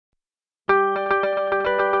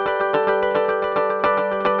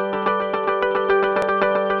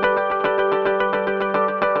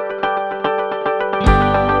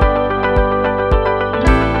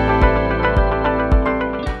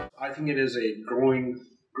think it is a growing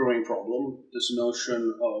problem. This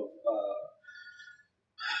notion of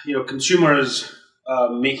consumers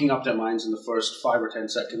making up their minds in the first 5 or 10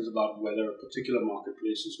 seconds about whether a particular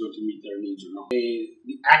marketplace is going to meet their needs or not.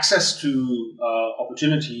 The access to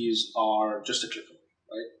opportunities are just a click away,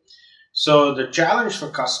 right? So the challenge for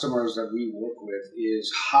customers that we work with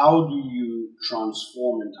is how do you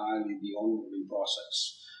transform entirely the onboarding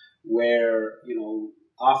process where,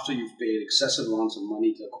 after you've paid excessive amounts of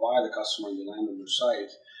money to acquire the customer and they land on your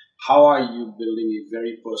site, how are you building a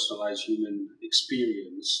very personalized human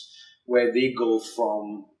experience where they go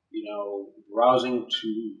from, browsing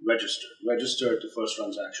to register to first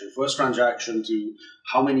transaction to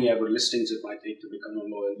how many ever listings it might take to become a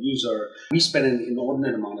loyal user. We spend an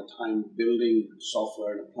inordinate amount of time building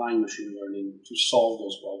software and applying machine learning to solve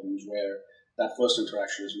those problems where that first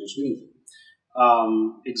interaction is most meaningful.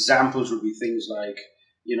 Examples would be things like,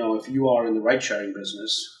 if you are in the ride-sharing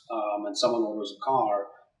business and someone orders a car,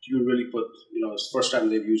 do you really put, it's the first time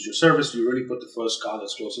they've used your service, do you really put the first car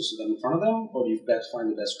that's closest to them in front of them? Or do you find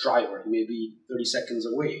the best driver? He may be 30 seconds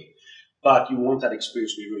away, but you want that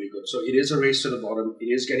experience to be really good. So it is a race to the bottom. It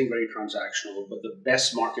is getting very transactional, but the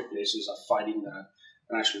best marketplaces are fighting that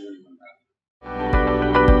and actually really win that.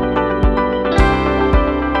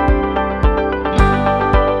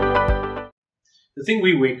 The thing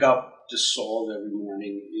we wake up to solve every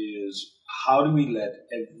morning is how do we let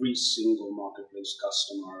every single marketplace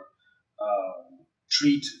customer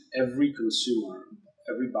treat every consumer,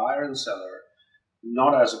 every buyer and seller,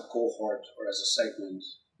 not as a cohort or as a segment,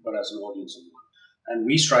 but as an audience of one. And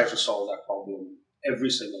we strive to solve that problem every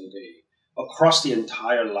single day across the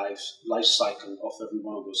entire life cycle of every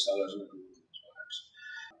one of those sellers and every one of those buyers.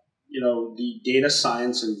 The data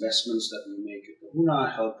science investments that we make at Kahuna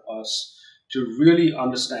help us to really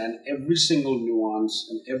understand every single nuance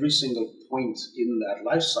and every single point in that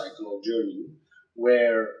life cycle or journey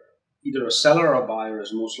where either a seller or a buyer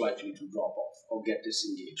is most likely to drop off or get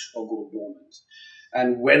disengaged or go dormant.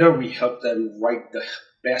 And whether we help them write the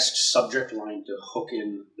best subject line to hook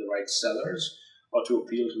in the right sellers or to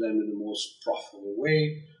appeal to them in the most profitable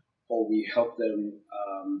way, or we help them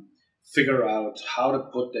figure out how to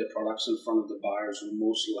put their products in front of the buyers who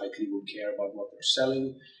most likely would care about what they're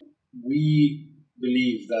selling. We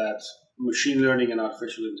believe that machine learning and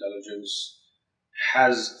artificial intelligence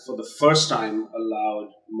has, for the first time,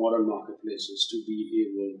 allowed modern marketplaces to be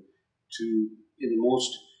able to, in the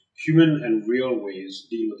most human and real ways,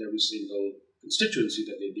 deal with every single constituency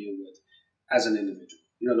that they deal with as an individual.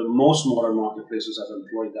 The most modern marketplaces have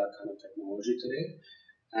employed that kind of technology today,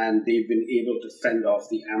 and they've been able to fend off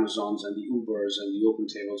the Amazons and the Ubers and the Open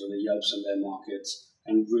Tables and the Yelps in their markets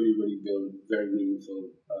and really, really build very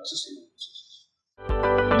meaningful, sustainable businesses.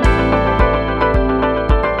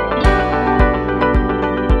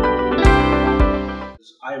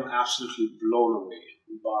 I am absolutely blown away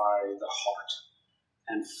by the heart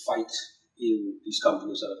and fight in these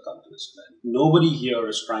companies that have come to this event. Nobody here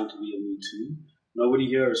is trying to be a Me Too. Nobody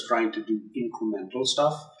here is trying to do incremental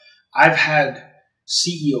stuff. I've had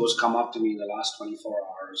CEOs come up to me in the last 24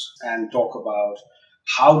 hours and talk about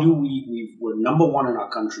how do we're number one in our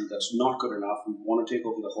country, that's not good enough. We want to take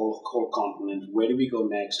over the whole continent. Where do we go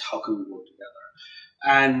next? How can we work together?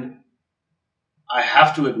 And I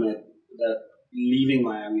have to admit that leaving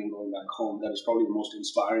Miami and going back home, that is probably the most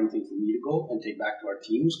inspiring thing for me to go and take back to our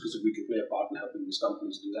teams, because if we can play a part in helping these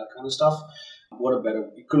companies do that kind of stuff,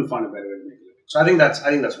 we couldn't find a better way to make a living. So I think that's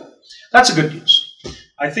one. That's a good news.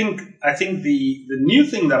 I think the new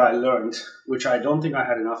thing that I learned, which I don't think I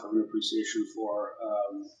had enough of an appreciation for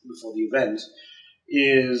before the event,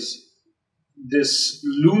 is this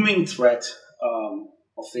looming threat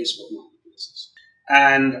of Facebook marketplaces.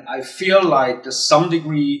 And I feel like to some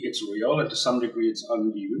degree it's real, and to some degree it's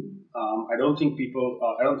undue. I don't think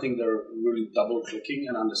they're really double clicking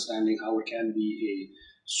and understanding how it can be a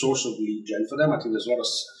source of lead gen for them. I think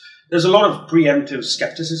there's a lot of preemptive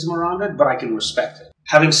skepticism around it, but I can respect it.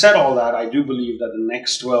 Having said all that, I do believe that the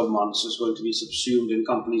next 12 months is going to be subsumed in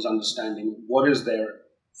companies understanding what is their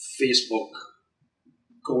Facebook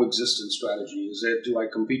coexistence strategy. Do I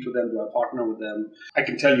compete with them? Do I partner with them? I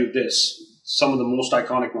can tell you this. Some of the most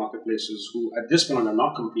iconic marketplaces who at this point are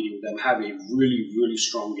not competing with them have a really, really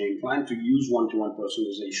strong game plan to use one-to-one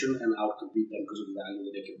personalization and outcompete them because of the value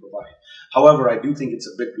that they can provide. However, I do think it's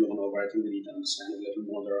a bit blown over. I think they need to understand a little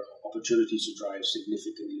more. There are opportunities to drive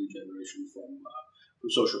significant lead generation from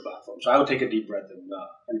social platforms. So I would take a deep breath and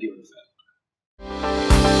give it a fair.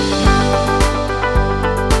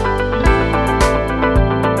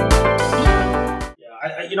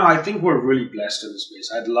 I think we're really blessed in this space.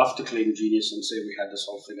 I'd love to claim genius and say we had this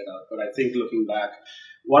all figured out, but I think looking back,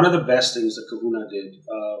 One of the best things that Kahuna did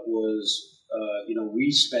was,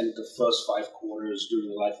 we spent the first 5 quarters during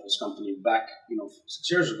the life of this company back,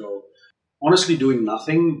 6 years ago, honestly doing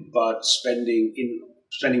nothing but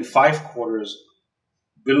spending 5 quarters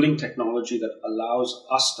building technology that allows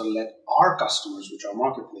us to let our customers, which are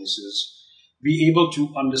marketplaces, be able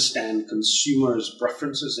to understand consumers'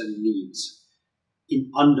 preferences and needs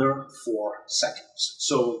in under 4 seconds.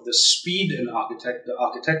 So the speed and the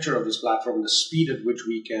architecture of this platform, the speed at which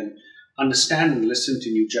we can understand and listen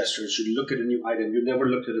to new gestures. You look at a new item. You never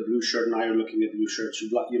looked at a blue shirt, now you're looking at blue shirts.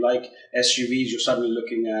 You like SUVs, you're suddenly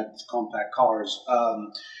looking at compact cars.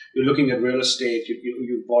 You're looking at real estate.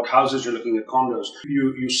 You've bought houses. You're looking at condos.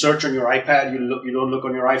 You search on your iPad. You don't look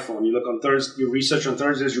on your iPhone. You look on Thursday. You research on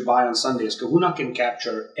Thursdays. You buy on Sundays. Kahuna can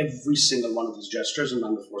capture every single one of these gestures in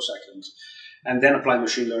under 4 seconds, and then apply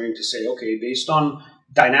machine learning to say, okay, based on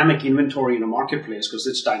dynamic inventory in a marketplace, because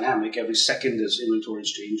it's dynamic, every second is inventory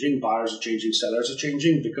is changing, buyers are changing, sellers are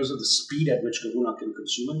changing. Because of the speed at which Kahuna can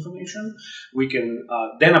consume information, we can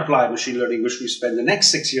then apply machine learning, which we spend the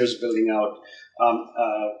next 6 years building out,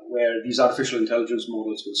 where these artificial intelligence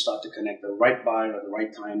models will start to connect the right buyer at the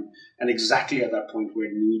right time, and exactly at that point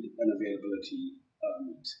where need and availability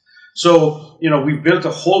meet. So, we've built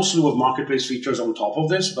a whole slew of marketplace features on top of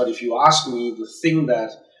this, but if you ask me, the thing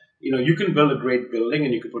that, you can build a great building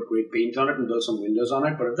and you can put great paint on it and build some windows on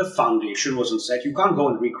it, but if the foundation wasn't set, you can't go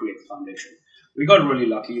and recreate the foundation. We got really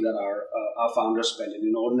lucky that our founders spent an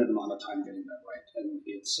inordinate amount of time getting that right, and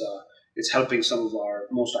it's helping some of our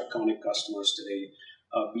most iconic customers today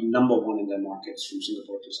be number one in their markets from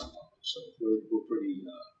Singapore to Sao Paulo. So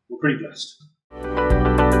we're pretty blessed.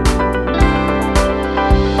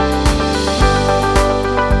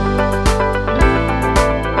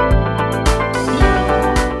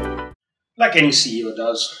 Like any CEO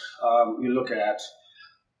does, you look at,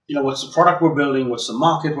 what's the product we're building, what's the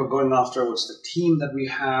market we're going after, what's the team that we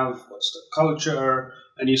have, what's the culture,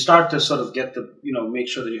 and you start to sort of get make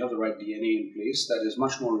sure that you have the right DNA in place that is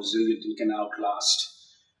much more resilient and can outlast,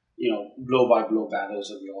 blow by blow battles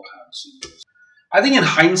that we all have as CEOs. I think in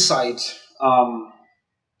hindsight,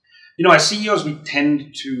 as CEOs, we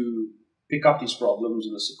tend to pick up these problems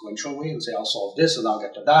in a sequential way and say, I'll solve this and I'll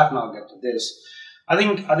get to that and I'll get to this. I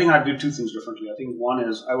think I'd do two things differently. I think one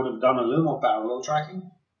is I would have done a little more parallel tracking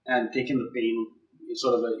and taken the pain,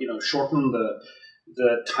 sort of, shortened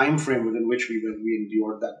the time frame within which we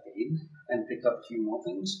endured that pain and picked up a few more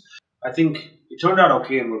things. I think it turned out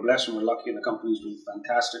okay, and we're blessed and we're lucky, and the company's doing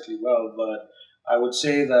fantastically well. But I would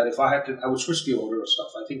say that if I had to, I would switch the order of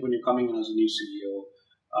stuff. I think when you're coming in as a new CEO,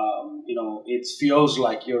 it feels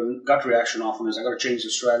like your gut reaction often is, I got to change the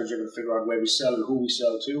strategy, I got to figure out where we sell and who we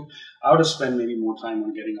sell to. I would have spent maybe more time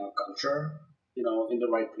on getting our culture, in the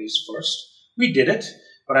right place first. We did it,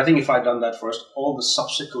 but I think if I'd done that first, all the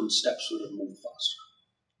subsequent steps would have moved faster.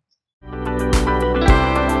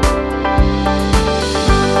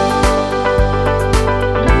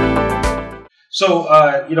 So,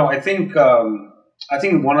 I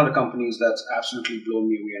think one of the companies that's absolutely blown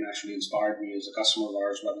me away and actually inspired me is a customer of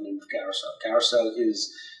ours by the name of Carousel. Carousel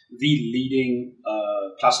is the leading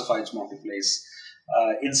classifieds marketplace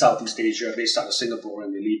in Southeast Asia, based out of Singapore,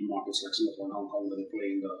 and they lead markets like Singapore and Hong Kong that they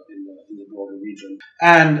play in the broader region.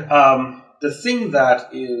 And the thing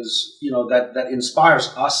that is, that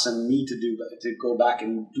inspires us and me to go back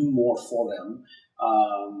and do more for them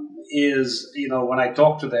is, when I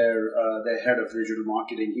talked to their head of digital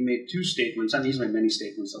marketing, he made two statements, and he's made many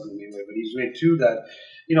statements along the way, but he's made two that,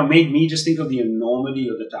 made me just think of the enormity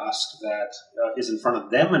of the task that is in front of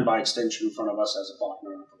them and by extension in front of us as a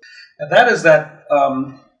partner. And that is that,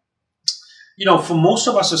 for most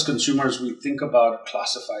of us as consumers, we think about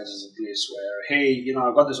classifieds as a place where, hey,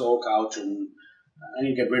 I've got this old couch and I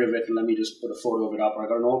need to get rid of it, and let me just put a photo of it up. Or I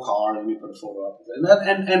got an old car, let me put a photo up of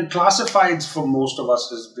it. And classifieds for most of us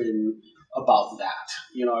has been about that.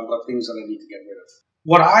 I've got things that I need to get rid of.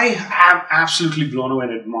 What I am absolutely blown away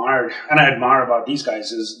and I admire about these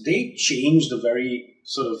guys is they changed the very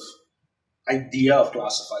sort of idea of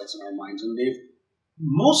classifieds in our minds, and they've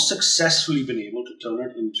most successfully been able to turn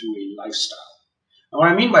it into a lifestyle. And what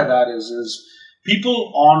I mean by that is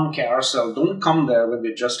people on Carousel don't come there when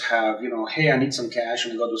they just have, hey, I need some cash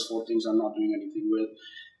and I got those 4 things I'm not doing anything with.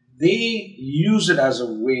 They use it as a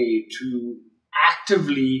way to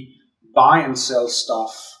actively buy and sell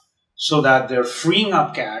stuff so that they're freeing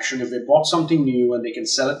up cash. And if they bought something new and they can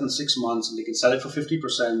sell it in 6 months and they can sell it for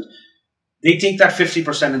 50%, they take that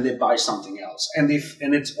 50% and they buy something else. And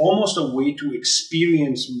it's almost a way to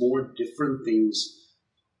experience more different things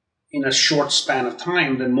in a short span of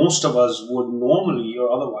time than most of us would normally or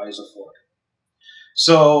otherwise afford.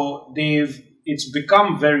 So they've it's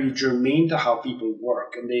become very germane to how people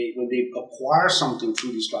work. And when they acquire something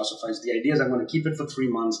through these classifieds, the idea is I'm going to keep it for 3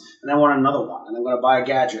 months and I want another one, and I'm going to buy a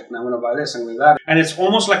gadget, and I'm going to buy this and with that. And it's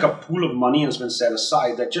almost like a pool of money has been set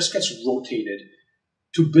aside that just gets rotated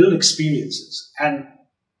to build experiences. And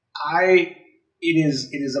it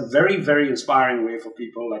is a very, very inspiring way for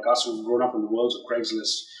people like us who've grown up in the worlds of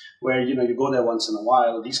Craigslist, where, you know, you go there once in a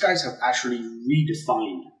while. These guys have actually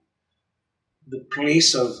redefined the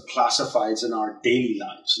place of classifieds in our daily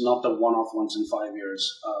lives, not the one-off once in 5 years.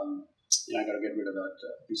 I got to get rid of that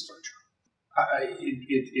piece of furniture.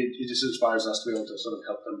 It just inspires us to be able to sort of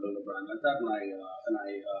help them build a brand like that, and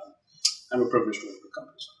I'm a privileged to work with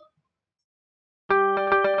companies like that.